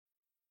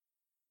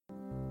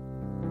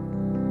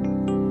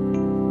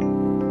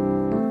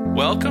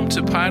Welcome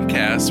to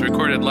podcasts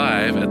recorded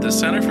live at the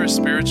Center for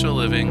Spiritual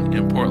Living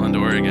in Portland,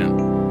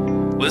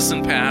 Oregon.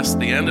 Listen past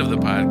the end of the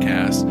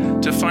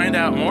podcast to find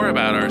out more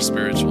about our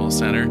spiritual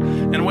center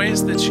and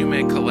ways that you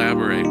may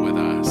collaborate with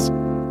us.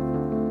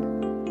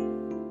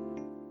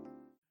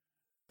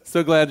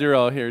 So glad you're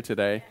all here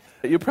today.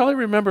 You probably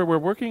remember we're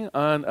working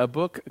on a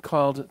book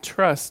called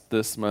Trust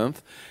this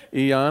month,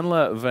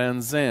 Iyanla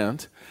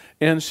Vanzant,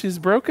 and she's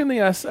broken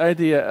the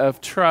idea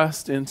of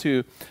trust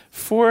into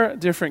 4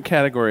 different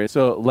categories.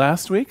 So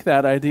last week,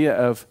 that idea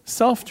of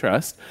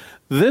self-trust.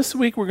 This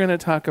week, we're going to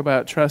talk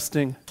about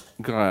trusting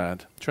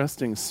God,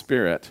 trusting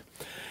Spirit.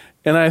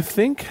 And I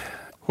think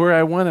where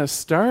I want to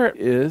start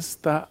is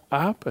the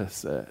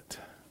opposite.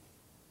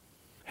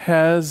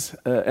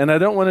 And I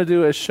don't want to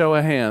do a show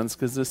of hands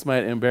because this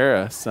might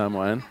embarrass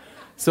someone.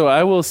 So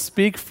I will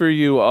speak for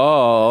you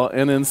all,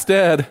 and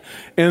instead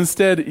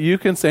you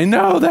can say,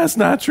 no, that's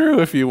not true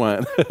if you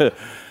want.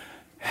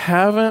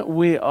 Haven't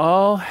we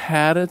all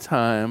had a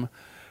time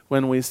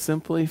when we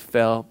simply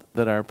felt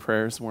that our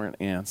prayers weren't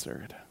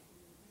answered?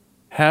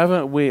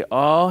 Haven't we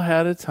all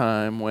had a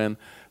time when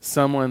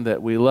someone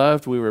that we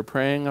loved, we were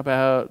praying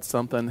about,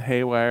 something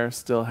haywire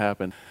still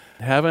happened?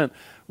 Haven't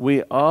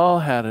we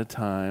all had a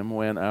time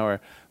when our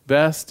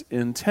best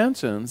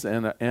intentions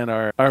and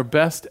our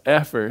best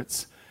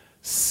efforts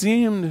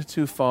seemed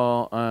to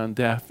fall on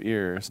deaf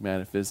ears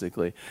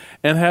metaphysically?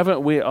 And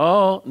haven't we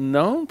all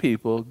known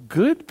people,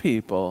 good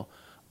people,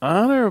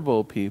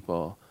 honorable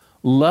people,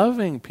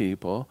 loving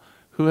people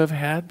who have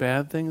had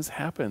bad things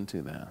happen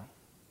to them?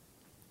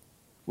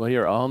 Well,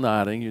 you're all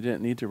nodding. You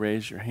didn't need to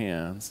raise your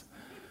hands.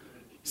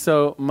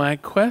 So my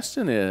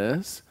question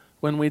is,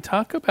 when we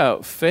talk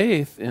about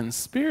faith in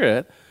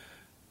Spirit,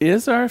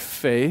 is our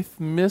faith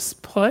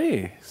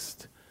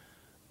misplaced?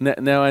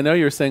 Now I know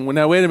you're saying, well,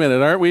 now wait a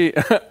minute, aren't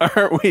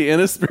we in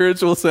a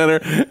spiritual center,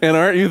 and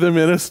aren't you the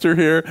minister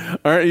here?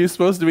 Aren't you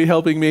supposed to be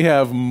helping me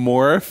have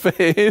more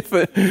faith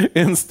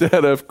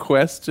instead of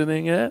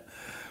questioning it?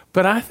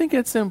 But I think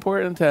it's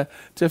important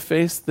to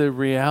face the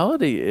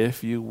reality,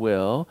 if you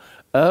will,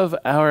 of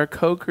our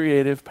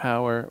co-creative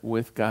power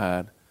with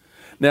God.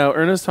 Now,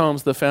 Ernest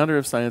Holmes, the founder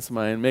of Science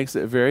Mind, makes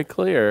it very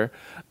clear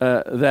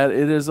that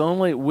it is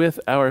only with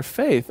our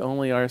faith,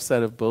 only our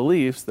set of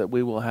beliefs, that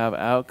we will have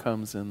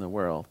outcomes in the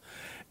world.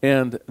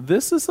 And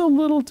this is a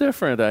little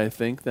different, I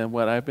think, than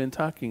what I've been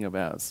talking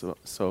about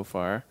so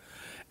far.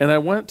 And I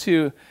want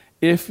to,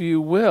 if you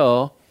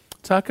will,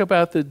 talk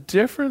about the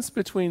difference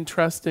between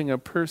trusting a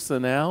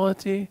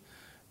personality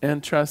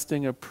and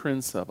trusting a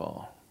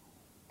principle.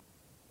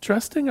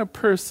 Trusting a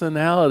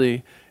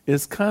personality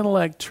is kind of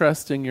like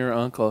trusting your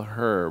Uncle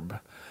Herb.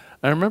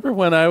 I remember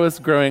when I was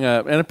growing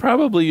up, and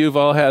probably you've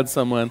all had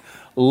someone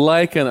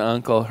like an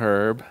Uncle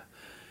Herb.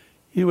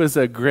 He was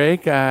a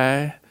great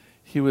guy.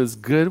 He was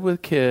good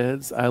with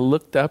kids. I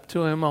looked up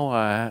to him a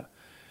lot.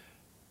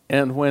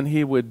 And when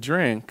he would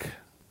drink,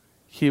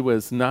 he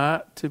was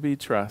not to be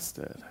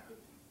trusted.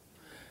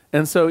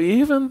 And so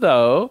even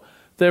though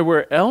there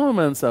were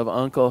elements of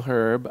Uncle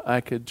Herb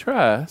I could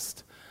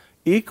trust,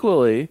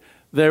 equally,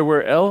 there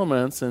were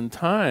elements and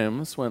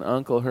times when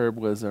Uncle Herb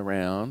was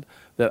around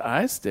that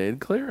I stayed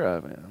clear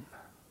of him.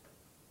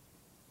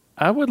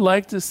 I would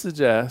like to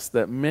suggest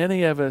that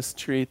many of us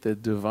treat the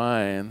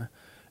divine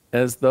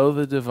as though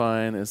the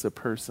divine is a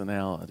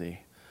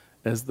personality,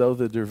 as though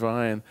the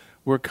divine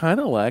were kind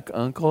of like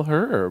Uncle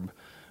Herb,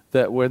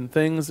 that when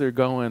things are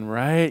going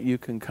right, you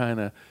can kind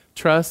of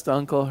trust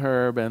Uncle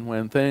Herb, and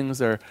when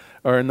things are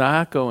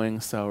not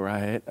going so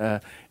right,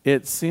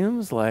 it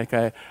seems like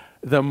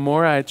the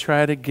more I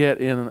try to get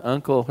in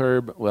Uncle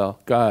Herb,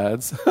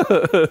 God's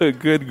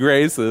good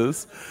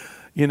graces,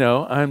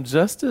 I'm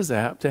just as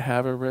apt to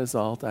have a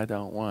result I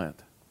don't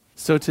want.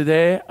 So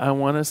today, I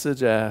want to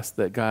suggest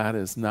that God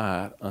is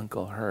not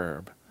Uncle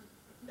Herb.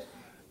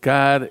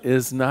 God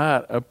is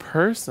not a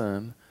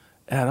person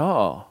at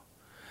all.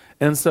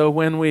 And so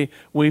when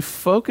we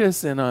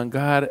focus in on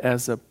God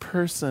as a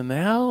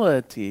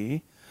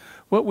personality,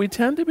 what we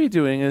tend to be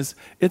doing is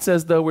it's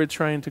as though we're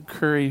trying to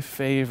curry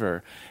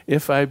favor.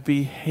 If I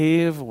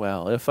behave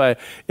well, if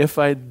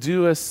I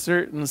do a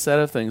certain set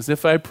of things,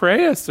 if I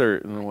pray a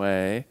certain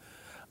way,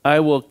 I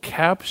will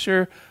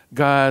capture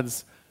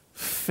God's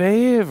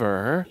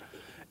favor,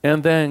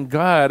 and then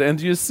God, and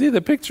you see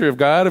the picture of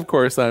God, of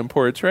course, I'm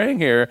portraying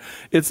here.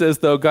 It's as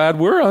though God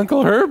were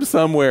Uncle Herb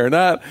somewhere,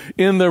 not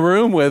in the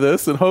room with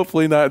us and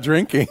hopefully not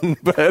drinking,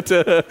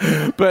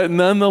 but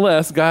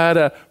nonetheless, God,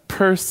 a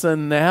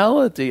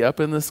personality up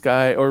in the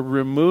sky or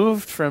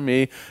removed from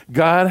me.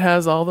 God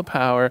has all the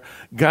power.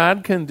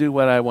 God can do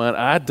what I want.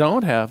 I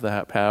don't have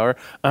that power.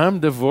 I'm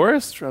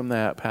divorced from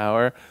that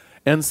power.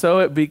 And so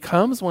it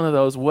becomes one of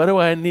those, what do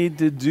I need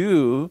to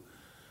do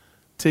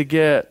to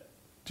get?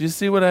 Do you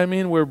see what I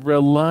mean? We're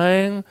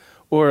relying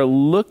or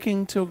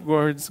looking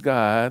towards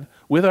God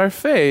with our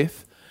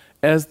faith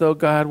as though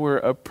God were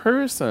a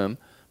person,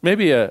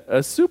 maybe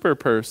a super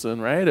person,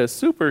 right? A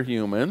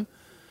superhuman,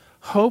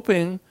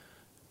 hoping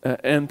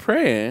and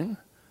praying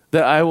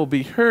that I will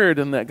be heard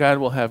and that God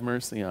will have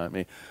mercy on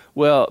me.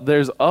 Well,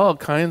 there's all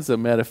kinds of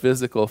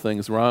metaphysical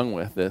things wrong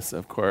with this,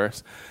 of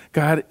course.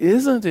 God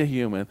isn't a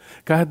human.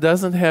 God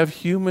doesn't have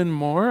human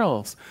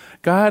morals.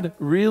 God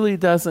really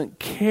doesn't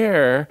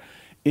care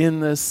in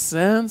the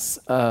sense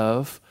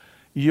of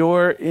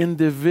your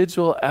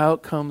individual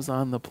outcomes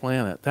on the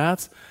planet.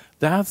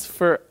 That's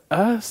for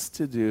us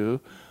to do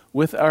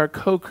with our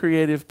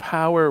co-creative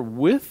power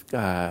with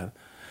God.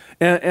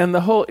 And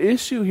the whole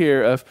issue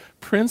here of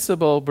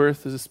principle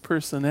versus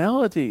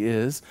personality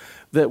is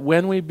that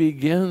when we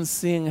begin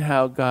seeing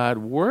how God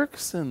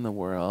works in the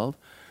world,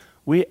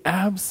 we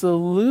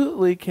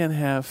absolutely can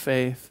have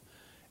faith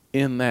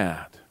in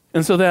that.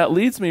 And so that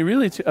leads me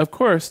really to, of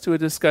course, to a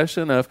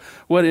discussion of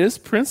what is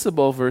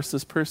principle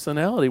versus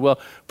personality. Well,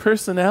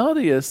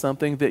 personality is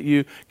something that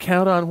you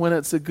count on when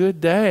it's a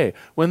good day,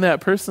 when that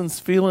person's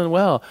feeling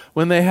well,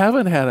 when they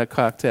haven't had a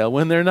cocktail,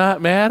 when they're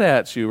not mad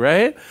at you,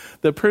 right?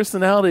 The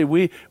personality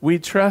we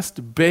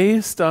trust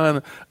based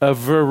on a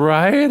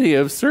variety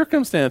of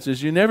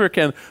circumstances. You never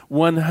can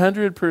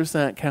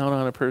 100% count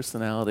on a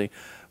personality.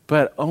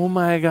 But oh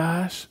my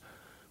gosh,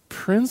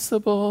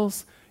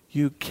 principles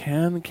you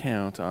can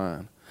count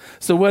on.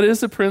 So what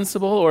is a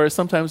principle, or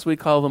sometimes we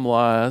call them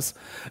laws?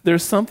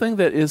 There's something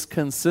that is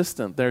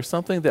consistent. There's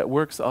something that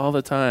works all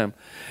the time.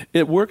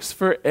 It works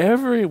for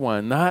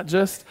everyone, not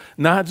just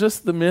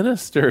the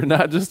minister,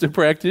 not just a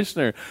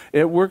practitioner.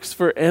 It works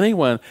for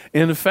anyone.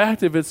 In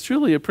fact, if it's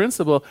truly a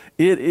principle,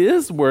 it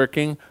is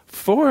working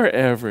for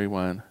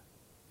everyone.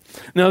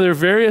 Now, there are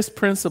various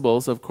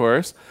principles, of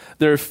course.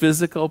 There are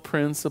physical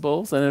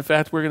principles, and in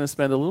fact, we're going to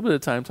spend a little bit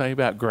of time talking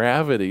about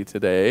gravity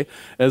today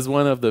as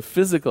one of the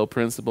physical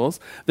principles.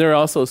 There are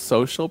also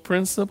social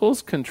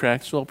principles,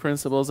 contractual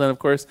principles, and of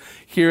course,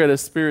 here at a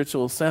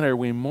spiritual center,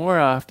 we more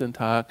often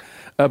talk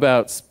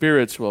about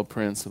spiritual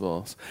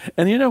principles.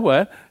 And you know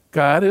what?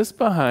 God is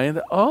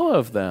behind all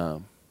of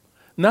them.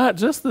 Not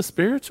just the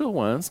spiritual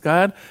ones.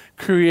 God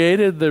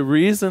created the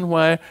reason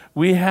why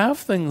we have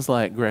things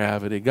like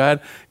gravity.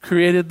 God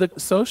created the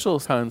social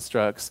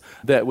constructs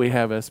that we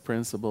have as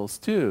principles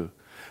too.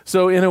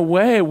 So in a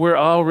way, we're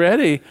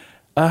already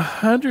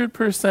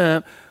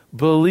 100%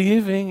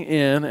 believing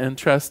in and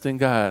trusting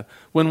God.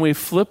 When we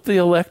flip the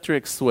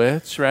electric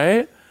switch,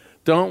 right?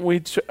 Don't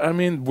we?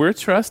 We're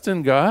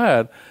trusting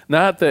God.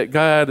 Not that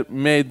God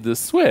made the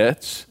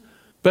switch,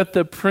 but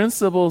the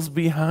principles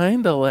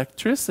behind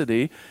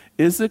electricity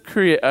is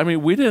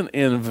we didn't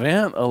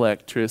invent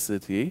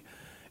electricity.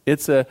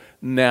 It's a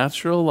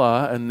natural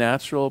law, a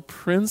natural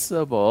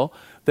principle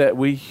that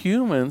we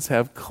humans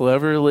have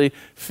cleverly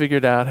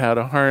figured out how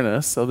to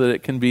harness so that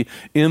it can be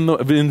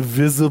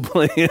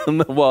invisibly in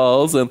the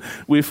walls, and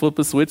we flip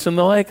a switch and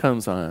the light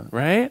comes on,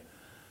 right?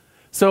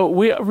 So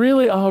we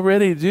really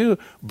already do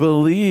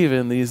believe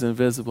in these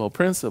invisible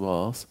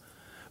principles.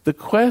 The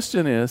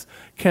question is,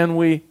 can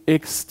we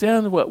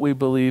extend what we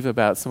believe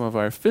about some of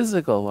our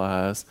physical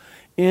laws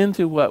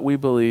into what we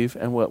believe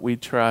and what we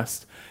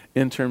trust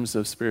in terms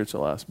of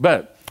spiritual laws?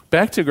 But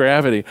back to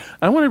gravity.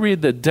 I want to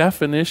read the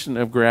definition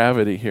of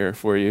gravity here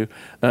for you.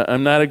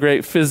 I'm not a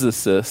great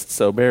physicist,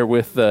 so bear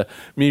with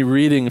me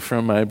reading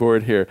from my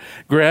board here.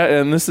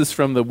 And this is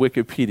from the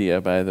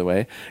Wikipedia, by the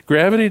way.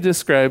 Gravity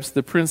describes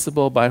the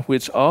principle by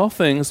which all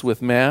things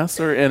with mass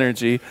or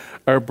energy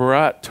are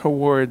brought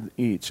toward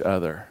each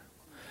other.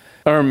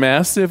 Our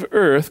massive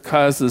Earth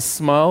causes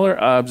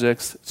smaller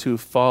objects to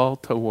fall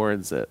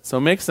towards it. So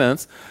it makes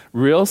sense.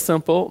 Real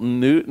simple.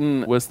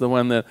 Newton was the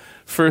one that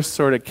first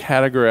sort of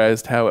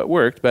categorized how it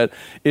worked. But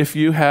if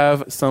you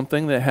have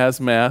something that has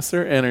mass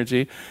or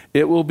energy,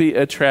 it will be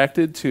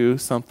attracted to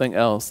something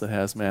else that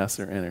has mass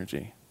or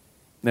energy.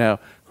 Now,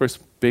 of course,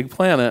 big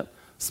planet,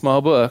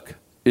 small book.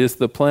 Is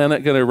the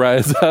planet going to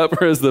rise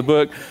up, or is the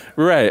book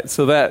right?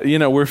 So that,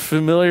 we're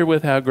familiar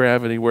with how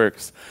gravity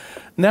works.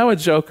 Now a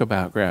joke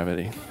about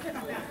gravity.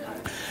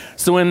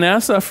 So when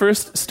NASA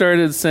first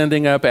started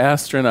sending up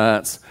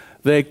astronauts,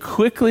 they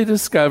quickly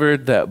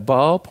discovered that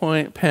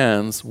ballpoint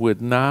pens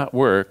would not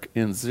work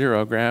in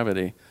zero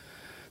gravity.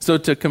 So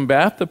to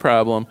combat the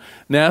problem,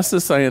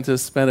 NASA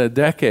scientists spent a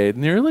decade,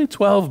 nearly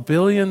 $12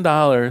 billion,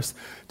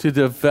 to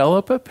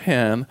develop a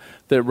pen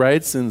that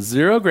writes in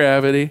zero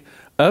gravity,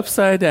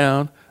 upside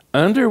down,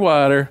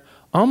 underwater,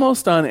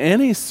 almost on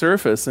any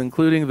surface,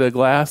 including the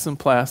glass and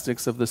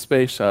plastics of the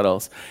space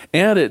shuttles,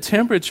 and at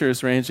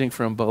temperatures ranging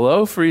from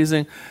below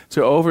freezing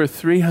to over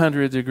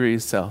 300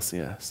 degrees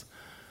Celsius.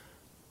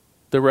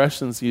 The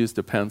Russians used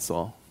a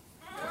pencil.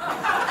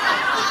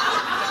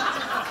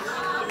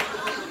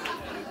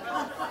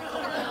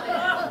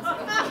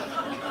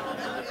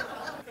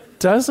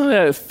 Doesn't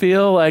it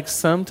feel like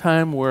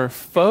sometime we're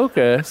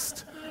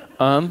focused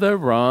on the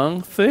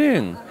wrong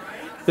thing?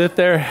 That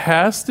there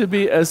has to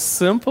be a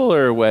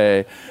simpler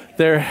way.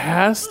 There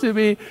has to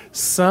be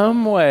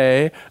some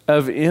way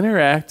of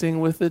interacting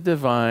with the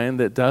divine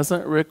that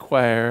doesn't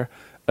require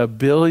 1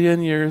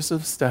 billion years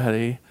of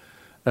study,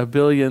 $1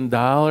 billion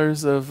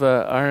of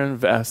our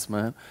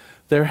investment.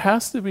 There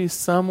has to be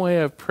some way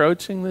of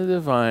approaching the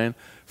divine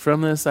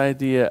from this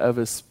idea of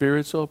a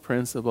spiritual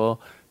principle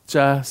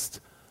just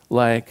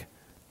like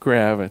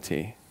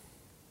gravity.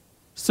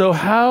 So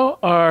how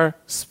are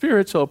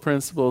spiritual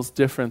principles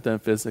different than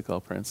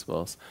physical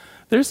principles?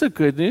 There's a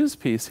good news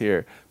piece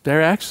here.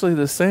 They're actually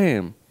the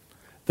same.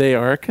 They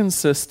are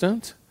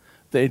consistent.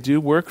 They do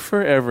work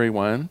for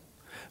everyone.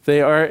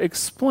 They are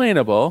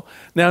explainable.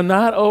 Now,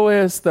 not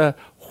always the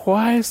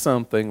why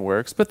something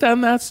works, but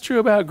then that's true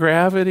about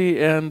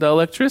gravity and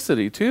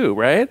electricity too,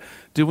 right?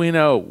 Do we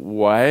know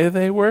why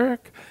they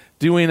work?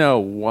 Do we know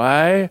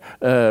why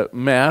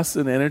mass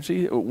and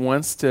energy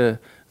wants to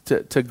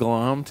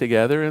glom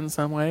together in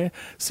some way?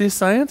 See,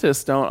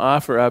 scientists don't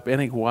offer up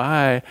any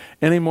why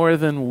any more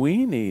than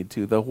we need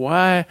to. The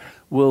why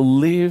will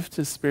leave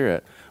to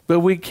spirit. But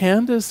we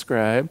can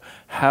describe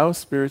how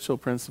spiritual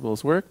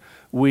principles work.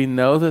 We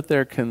know that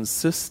they're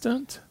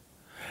consistent,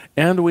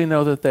 and we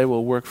know that they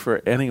will work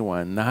for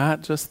anyone,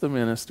 not just the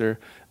minister,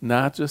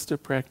 not just a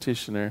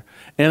practitioner.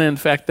 And in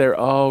fact, they're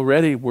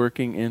already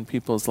working in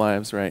people's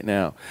lives right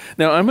now.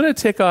 Now, I'm going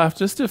to tick off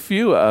just a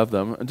few of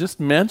them, just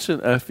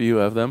mention a few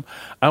of them.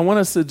 I want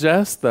to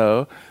suggest,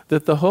 though,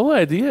 that the whole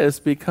idea is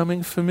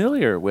becoming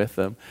familiar with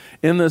them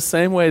in the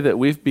same way that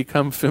we've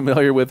become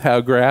familiar with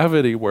how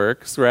gravity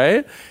works,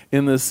 right?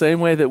 In the same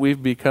way that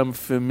we've become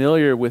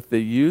familiar with the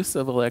use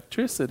of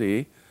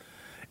electricity.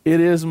 It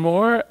is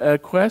more a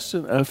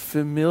question of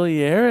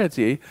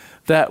familiarity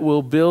that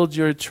will build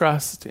your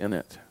trust in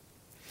it.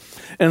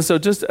 And so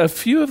just a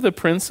few of the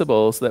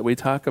principles that we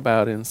talk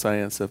about in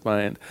Science of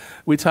Mind.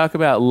 We talk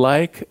about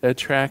like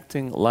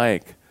attracting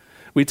like.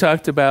 We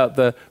talked about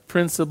the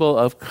principle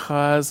of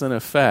cause and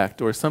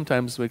effect, or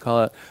sometimes we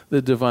call it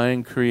the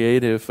divine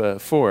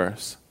creative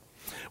force.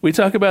 We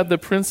talk about the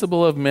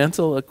principle of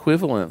mental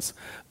equivalence,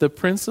 the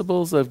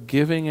principles of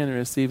giving and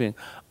receiving.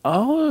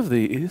 All of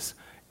these,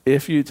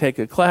 if you take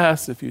a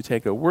class, if you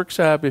take a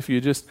workshop, if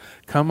you just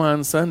come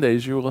on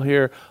Sundays, you will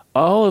hear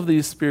all of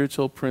these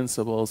spiritual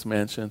principles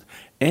mentioned.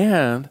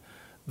 And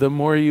the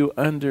more you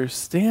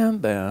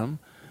understand them,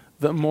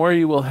 the more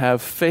you will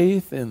have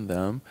faith in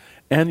them,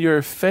 and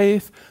your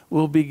faith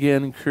will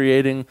begin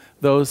creating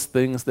those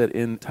things that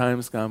in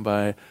times gone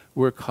by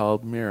were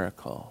called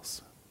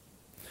miracles.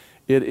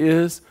 It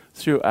is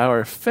through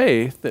our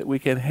faith that we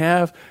can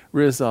have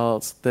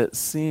results that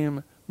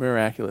seem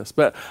miraculous.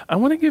 But I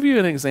want to give you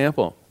an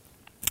example.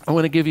 I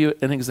want to give you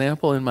an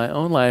example in my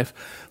own life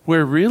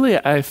where really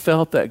I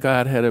felt that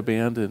God had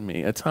abandoned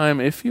me. A time,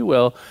 if you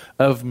will,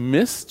 of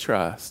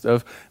mistrust,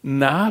 of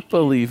not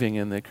believing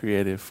in the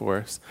creative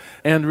force,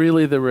 and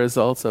really the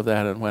results of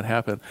that and what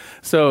happened.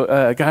 So,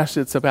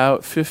 it's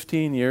about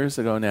 15 years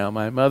ago now.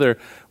 My mother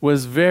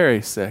was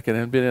very sick and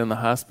had been in the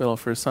hospital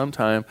for some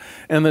time.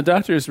 And the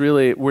doctors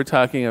really were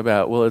talking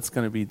about, well, it's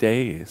going to be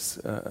days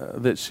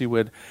that she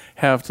would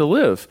have to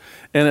live.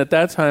 And at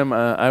that time,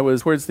 I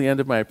was towards the end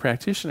of my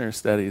practitioner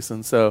studies.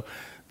 And so,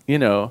 you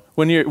know,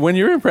 when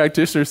you're in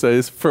practitioner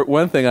studies, for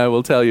one thing I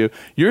will tell you,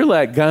 you're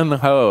like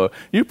gung-ho.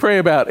 You pray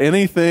about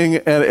anything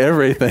and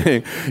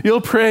everything. You'll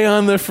pray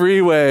on the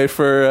freeway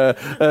for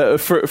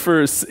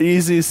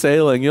easy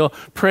sailing. You'll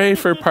pray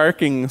for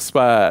parking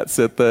spots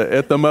at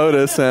the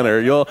Moda Center.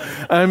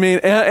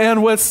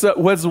 And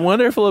what's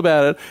wonderful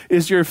about it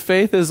is your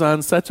faith is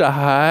on such a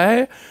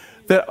high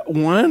that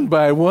one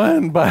by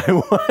one,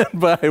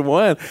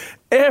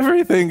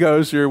 everything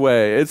goes your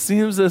way. It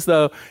seems as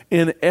though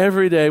in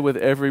every day with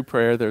every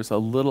prayer, there's a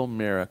little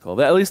miracle.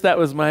 At least that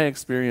was my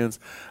experience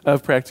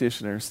of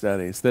practitioner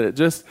studies, that it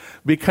just,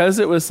 because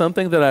it was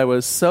something that I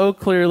was so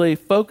clearly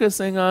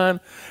focusing on,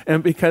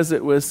 and because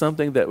it was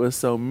something that was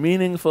so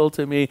meaningful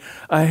to me,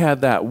 I had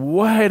that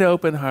wide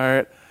open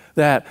heart,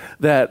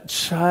 that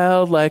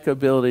childlike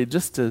ability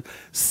just to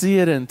see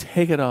it and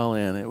take it all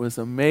in. It was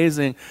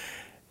amazing.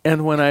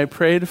 And when I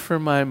prayed for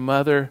my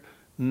mother,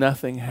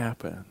 nothing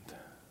happened.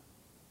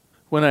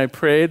 When I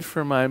prayed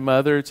for my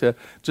mother to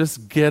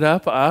just get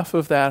up off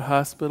of that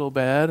hospital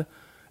bed,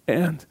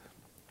 and,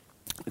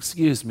 I'm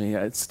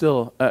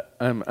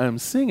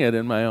seeing it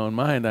in my own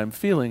mind, I'm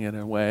feeling it in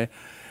a way,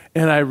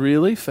 and I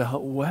really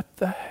felt, what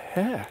the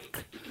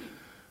heck?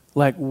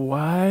 Like,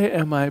 why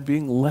am I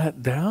being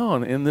let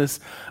down in this?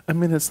 I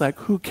mean, it's like,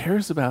 who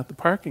cares about the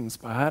parking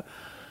spot?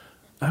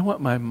 I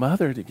want my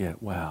mother to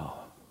get well.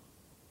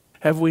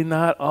 Have we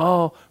not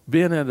all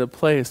been at a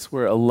place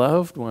where a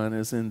loved one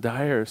is in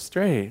dire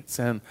straits,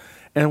 and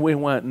we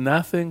want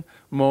nothing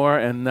more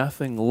and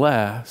nothing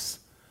less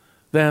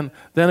than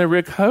a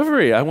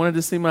recovery? I wanted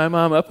to see my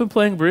mom up and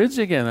playing bridge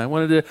again. I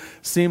wanted to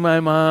see my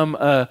mom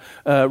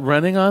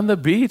running on the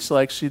beach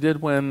like she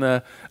did when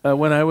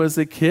I was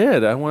a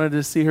kid. I wanted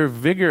to see her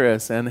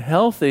vigorous and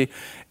healthy,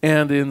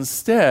 and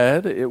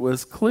instead it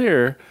was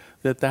clear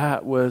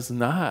that was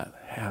not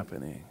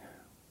happening.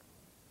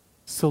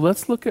 So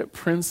let's look at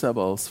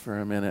principles for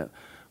a minute.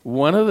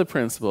 One of the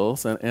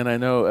principles, and I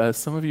know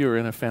some of you are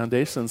in a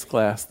foundations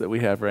class that we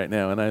have right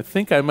now, and I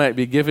think I might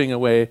be giving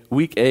away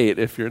week 8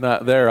 if you're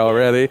not there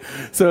already.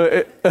 So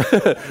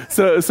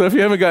if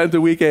you haven't gotten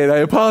to week 8, I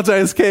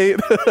apologize, Kate.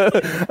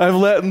 I'm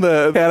letting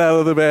the cat out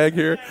of the bag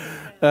here.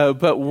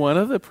 But one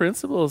of the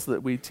principles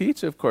that we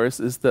teach, of course,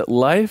 is that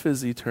life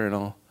is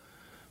eternal,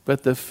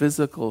 but the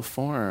physical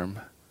form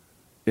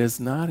is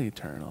not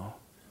eternal.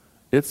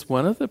 It's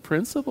one of the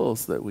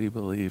principles that we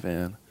believe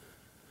in.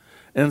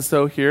 And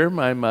so here,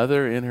 my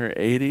mother in her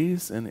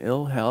 80s in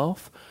ill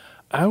health,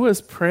 I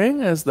was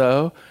praying as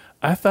though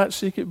I thought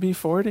she could be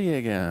 40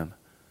 again.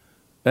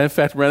 In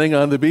fact, running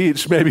on the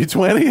beach, maybe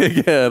 20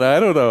 again, I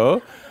don't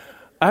know.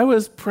 I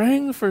was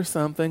praying for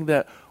something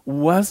that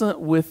wasn't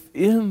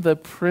within the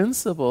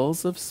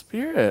principles of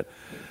Spirit.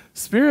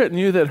 Spirit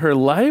knew that her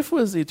life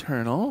was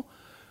eternal,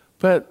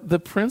 but the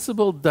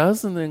principle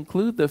doesn't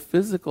include the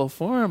physical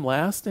form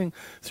lasting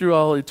through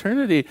all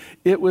eternity.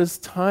 It was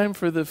time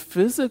for the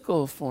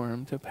physical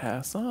form to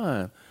pass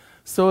on.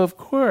 So of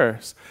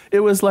course,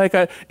 it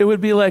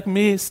would be like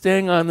me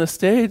staying on the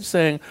stage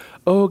saying,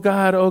 oh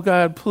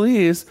God,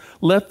 please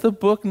let the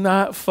book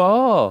not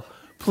fall.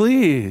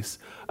 Please.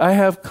 I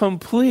have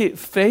complete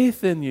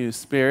faith in you,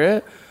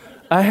 Spirit.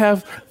 I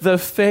have the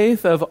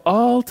faith of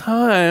all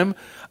time.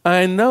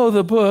 I know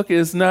the book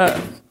is not,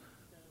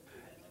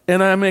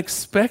 and I'm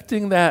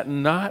expecting that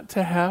not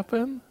to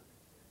happen.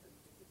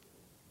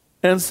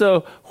 And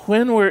so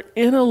when we're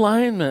in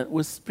alignment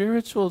with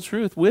spiritual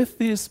truth, with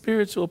these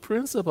spiritual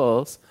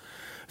principles,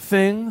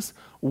 things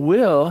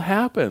will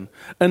happen.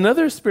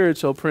 Another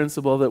spiritual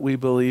principle that we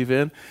believe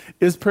in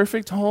is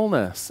perfect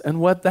wholeness. And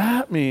what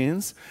that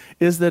means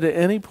is that at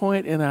any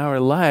point in our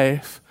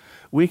life,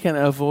 we can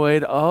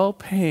avoid all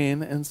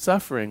pain and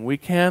suffering. We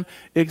can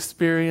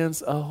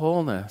experience a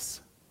wholeness.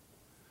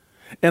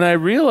 And I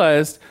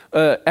realized,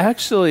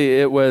 actually,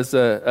 it was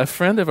a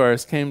friend of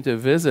ours came to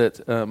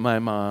visit my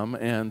mom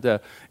and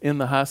in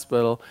the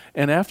hospital.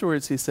 And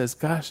afterwards he says,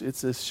 gosh,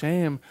 it's a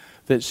shame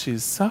that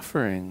she's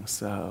suffering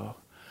so.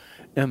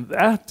 And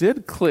that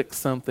did click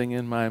something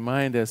in my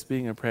mind as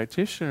being a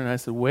practitioner. And I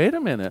said, wait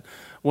a minute.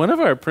 One of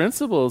our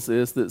principles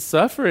is that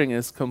suffering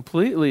is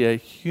completely a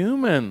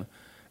human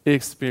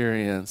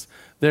experience.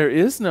 There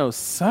is no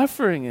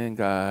suffering in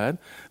God.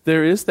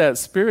 There is that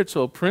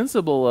spiritual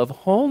principle of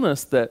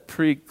wholeness that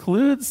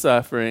precludes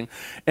suffering.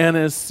 And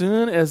as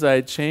soon as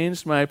I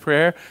changed my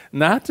prayer,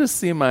 not to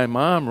see my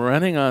mom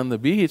running on the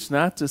beach,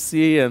 not to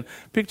see and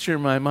picture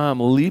my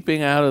mom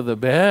leaping out of the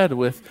bed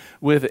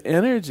with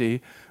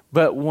energy,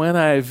 but when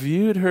I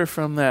viewed her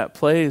from that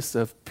place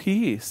of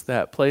peace,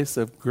 that place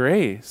of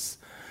grace,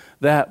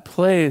 that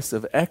place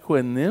of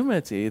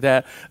equanimity,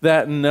 that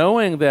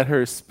knowing that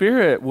her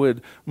spirit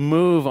would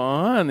move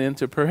on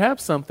into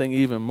perhaps something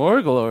even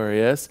more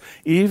glorious,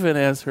 even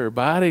as her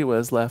body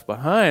was left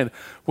behind.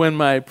 When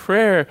my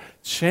prayer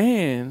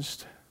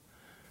changed,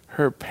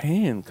 her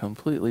pain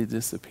completely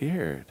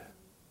disappeared.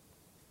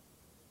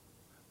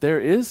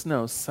 There is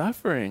no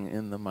suffering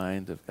in the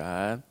mind of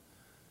God.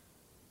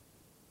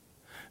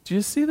 Do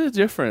you see the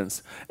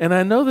difference? And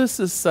I know this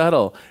is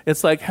subtle.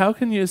 It's like, how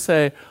can you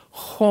say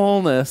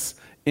wholeness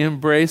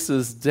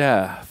embraces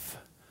death?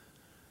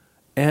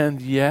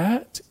 And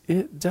yet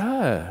it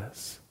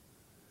does.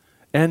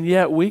 And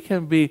yet we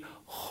can be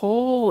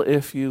whole,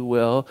 if you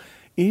will,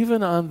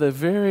 even on the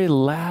very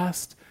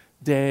last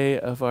day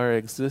of our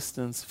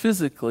existence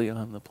physically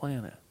on the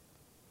planet.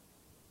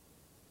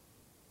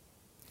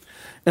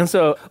 And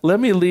so let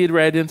me lead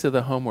right into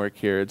the homework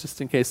here,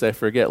 just in case I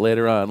forget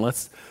later on.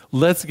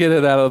 Let's get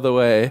it out of the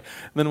way. And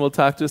then we'll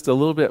talk just a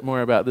little bit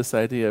more about this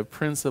idea of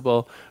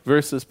principle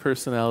versus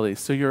personality.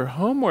 So your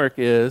homework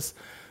is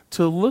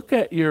to look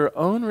at your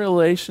own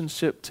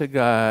relationship to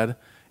God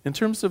in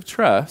terms of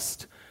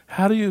trust.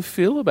 How do you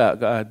feel about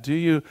God? Do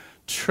you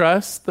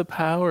trust the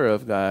power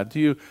of God? Do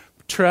you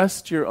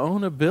trust your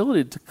own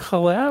ability to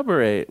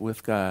collaborate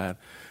with God?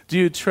 Do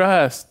you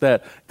trust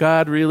that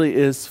God really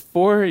is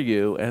for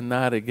you and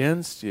not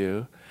against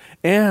you?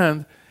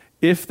 And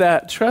if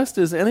that trust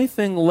is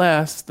anything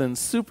less than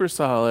super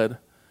solid,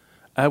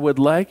 I would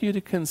like you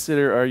to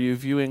consider, are you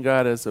viewing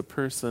God as a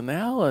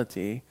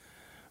personality,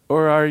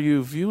 or are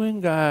you viewing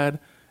God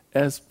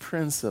as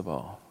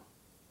principle?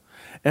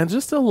 And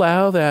just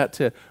allow that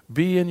to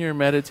be in your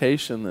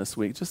meditation this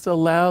week. Just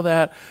allow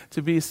that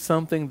to be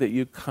something that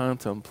you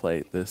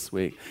contemplate this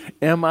week.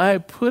 Am I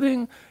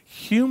putting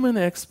human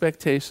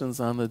expectations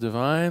on the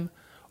divine,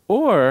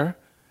 or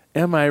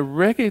am I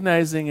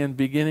recognizing and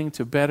beginning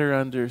to better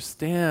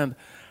understand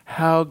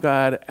how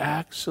God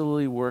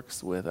actually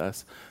works with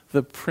us,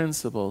 the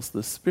principles,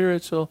 the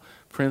spiritual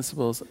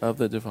principles of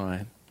the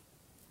divine?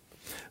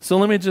 So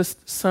let me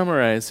just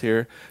summarize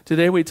here.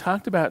 Today we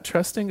talked about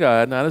trusting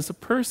God, not as a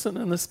person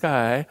in the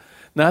sky,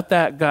 not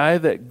that guy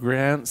that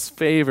grants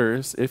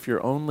favors if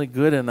you're only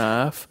good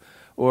enough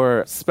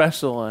or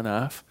special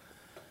enough,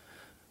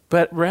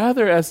 but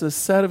rather as a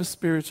set of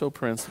spiritual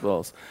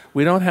principles.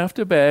 We don't have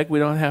to beg, we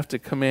don't have to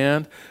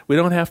command, we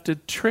don't have to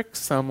trick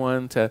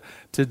someone to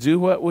do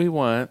what we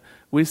want.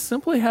 We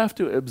simply have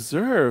to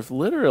observe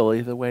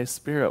literally the way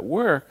Spirit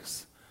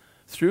works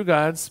through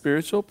God's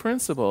spiritual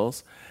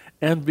principles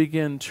and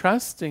begin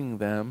trusting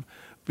them,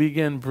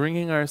 begin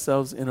bringing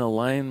ourselves in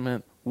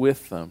alignment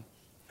with them.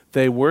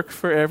 They work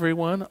for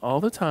everyone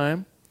all the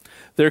time.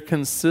 They're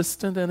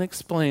consistent and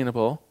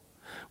explainable.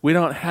 We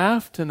don't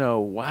have to know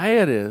why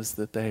it is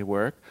that they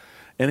work.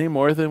 any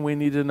more than we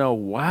need to know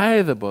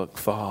why the book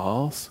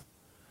falls,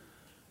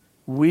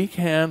 we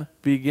can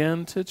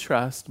begin to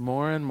trust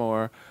more and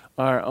more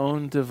our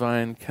own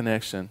divine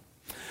connection.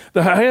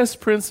 The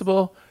highest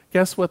principle,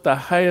 guess what the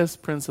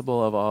highest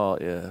principle of all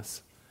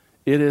is?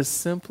 It is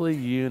simply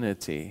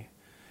unity.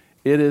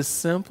 It is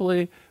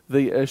simply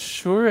the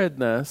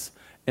assuredness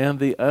and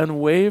the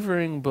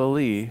unwavering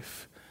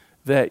belief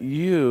that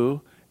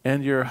you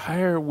and your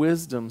higher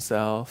wisdom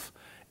self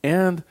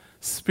and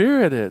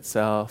spirit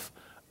itself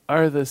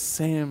are the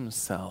same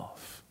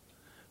self.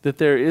 That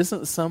there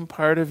isn't some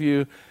part of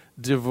you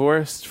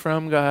divorced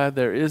from God.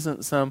 There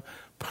isn't some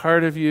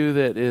part of you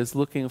that is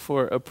looking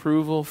for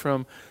approval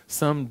from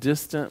some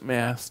distant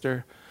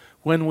master.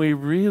 When we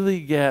really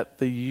get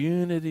the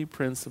unity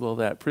principle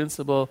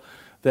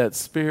that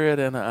Spirit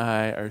and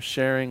I are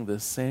sharing the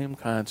same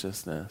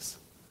consciousness,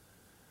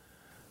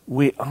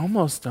 we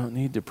almost don't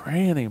need to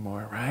pray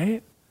anymore,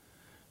 right?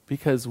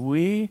 Because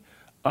we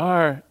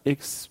are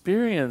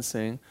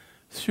experiencing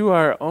through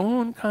our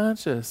own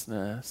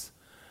consciousness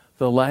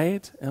the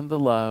light and the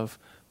love,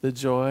 the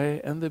joy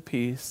and the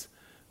peace,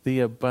 the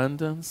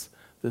abundance,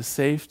 the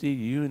safety,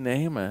 you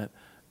name it,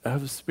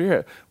 of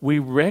Spirit. We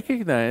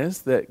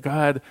recognize that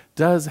God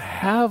does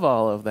have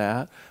all of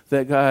that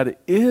God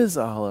is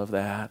all of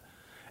that.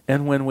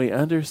 And when we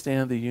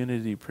understand the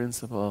unity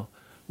principle,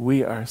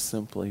 we are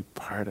simply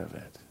part of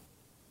it.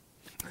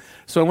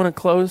 So I want to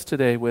close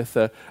today with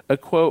a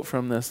quote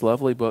from this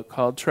lovely book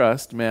called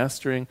Trust,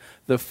 Mastering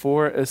the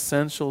Four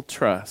Essential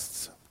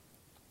Trusts.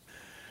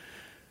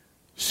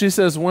 She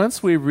says,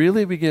 once we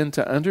really begin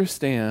to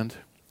understand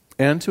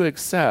and to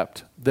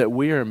accept that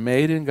we are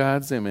made in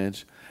God's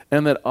image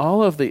and that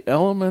all of the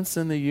elements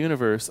in the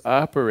universe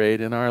operate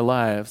in our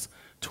lives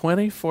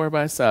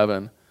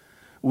 24/7,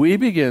 we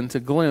begin to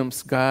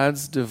glimpse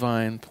God's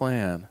divine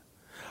plan.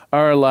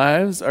 Our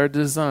lives are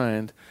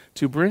designed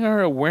to bring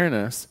our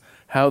awareness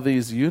how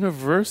these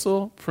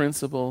universal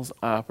principles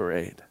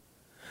operate.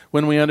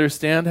 When we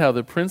understand how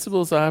the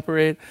principles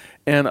operate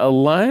and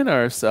align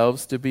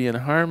ourselves to be in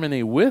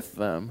harmony with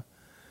them,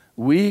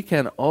 we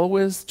can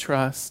always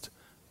trust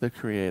the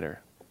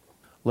Creator.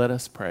 Let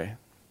us pray.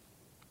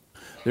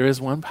 There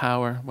is one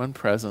power, one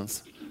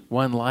presence,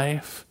 one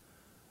life,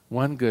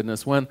 one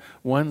goodness, one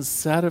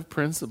set of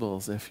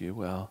principles, if you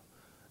will.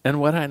 And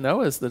what I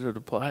know is that it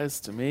applies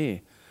to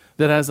me.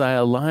 That as I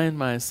align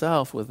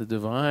myself with the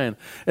divine,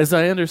 as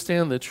I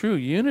understand the true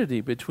unity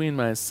between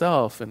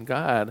myself and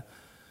God,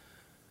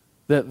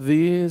 that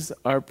these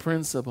are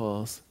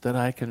principles that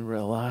I can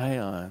rely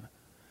on.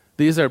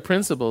 These are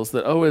principles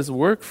that always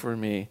work for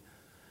me.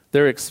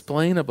 They're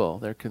explainable,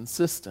 they're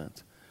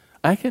consistent.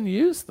 I can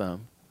use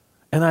them,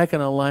 and I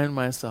can align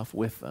myself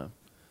with them.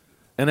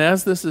 And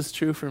as this is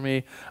true for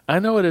me, I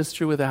know it is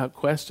true without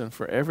question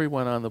for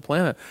everyone on the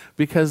planet,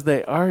 because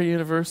they are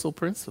universal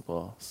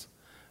principles.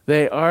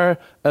 They are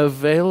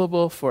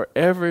available for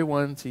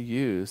everyone to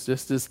use,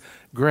 just as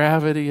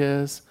gravity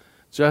is,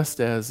 just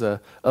as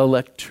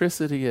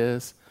electricity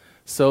is,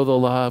 so the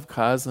law of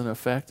cause and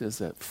effect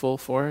is at full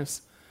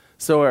force.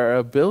 So our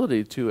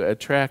ability to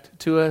attract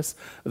to us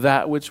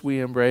that which we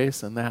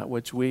embrace and that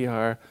which we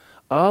are,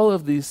 all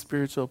of these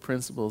spiritual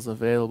principles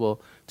available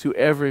to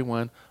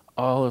everyone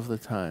all of the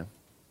time.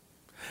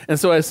 And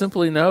so I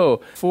simply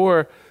know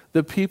for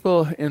the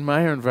people in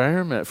my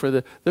environment, for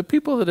the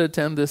people that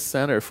attend this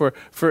center,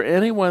 for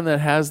anyone that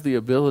has the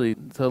ability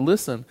to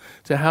listen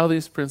to how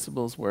these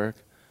principles work,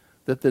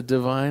 that the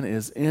divine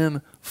is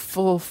in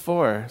full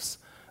force,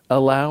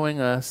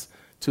 allowing us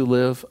to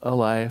live a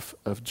life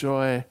of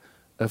joy,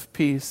 of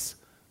peace,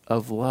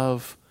 of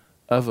love,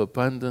 of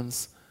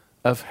abundance,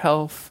 of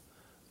health,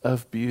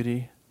 of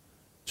beauty,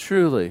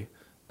 truly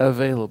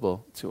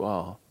available to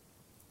all.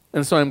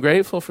 And so I'm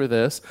grateful for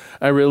this.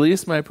 I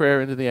release my prayer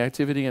into the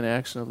activity and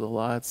action of the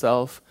law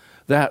itself.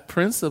 That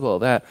principle,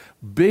 that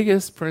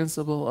biggest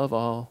principle of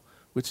all,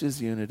 which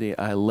is unity,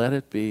 I let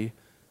it be.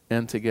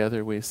 And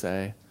together we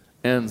say,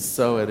 and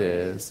so it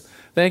is.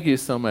 Thank you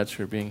so much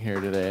for being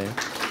here today.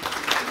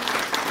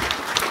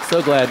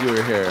 So glad you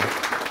were here.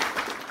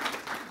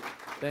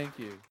 Thank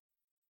you.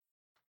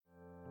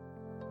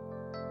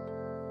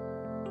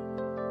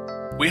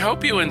 We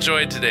hope you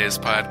enjoyed today's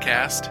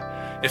podcast.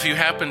 If you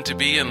happen to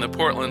be in the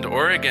Portland,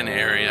 Oregon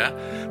area,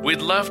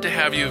 we'd love to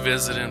have you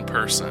visit in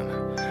person.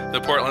 The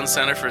Portland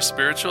Center for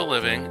Spiritual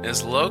Living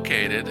is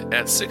located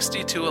at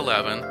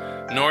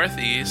 6211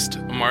 Northeast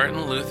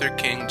Martin Luther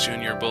King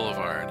Jr.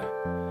 Boulevard.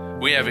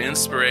 We have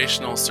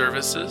inspirational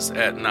services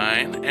at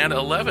 9 and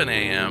 11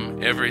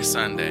 a.m. every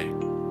Sunday.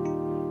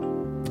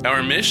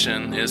 Our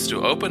mission is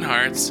to open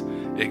hearts,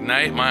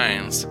 ignite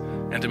minds,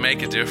 and to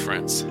make a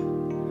difference.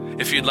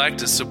 If you'd like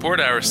to support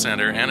our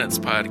center and its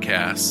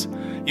podcasts,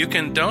 you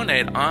can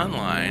donate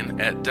online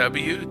at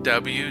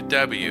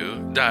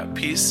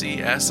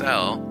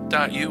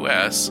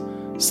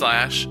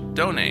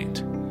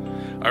www.pcsl.us/donate.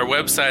 Our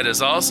website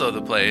is also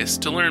the place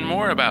to learn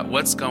more about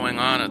what's going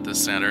on at the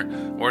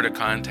center or to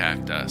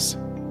contact us.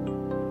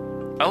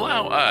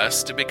 Allow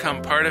us to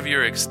become part of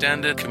your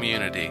extended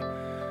community.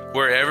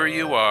 Wherever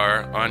you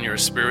are on your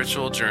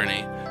spiritual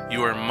journey,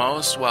 you are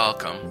most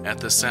welcome at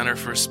the Center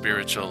for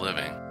Spiritual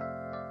Living.